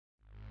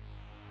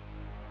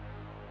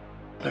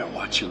Better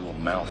watch your little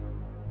mouth.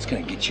 It's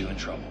gonna get you in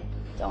trouble.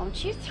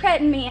 Don't you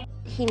threaten me.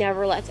 He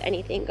never lets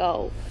anything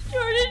go.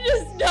 Jordan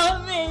just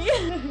dumped me.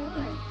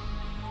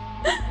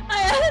 I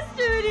asked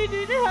him and he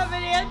didn't have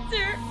an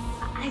answer.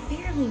 I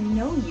barely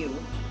know you.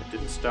 It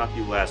didn't stop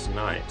you last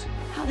night.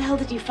 How the hell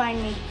did you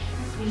find me?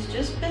 He's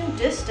just been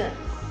distant.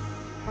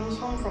 Comes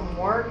home from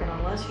work, and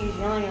unless he's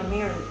yelling at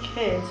me or the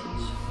kids,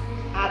 he's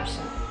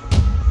absent.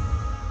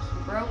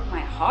 He broke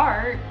my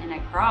heart, and I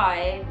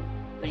cried,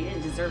 but he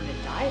didn't deserve to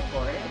die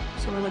for it.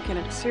 So we're looking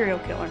at a serial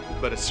killer.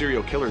 But a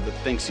serial killer that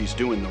thinks he's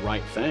doing the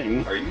right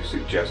thing. Are you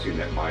suggesting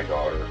that my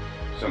daughter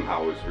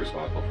somehow is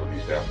responsible for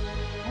these deaths?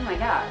 Oh my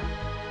god.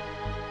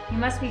 You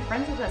must be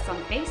friends with us on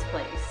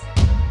Faceplace.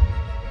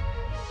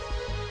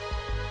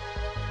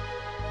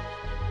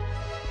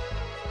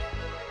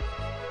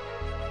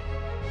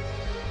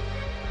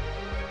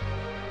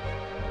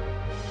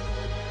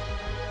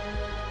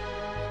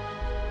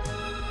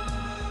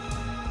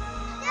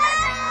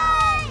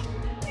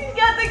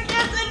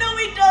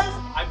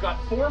 I've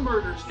got 4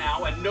 murders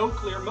now and no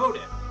clear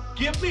motive.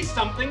 Give me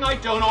something I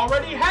don't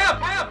already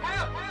have.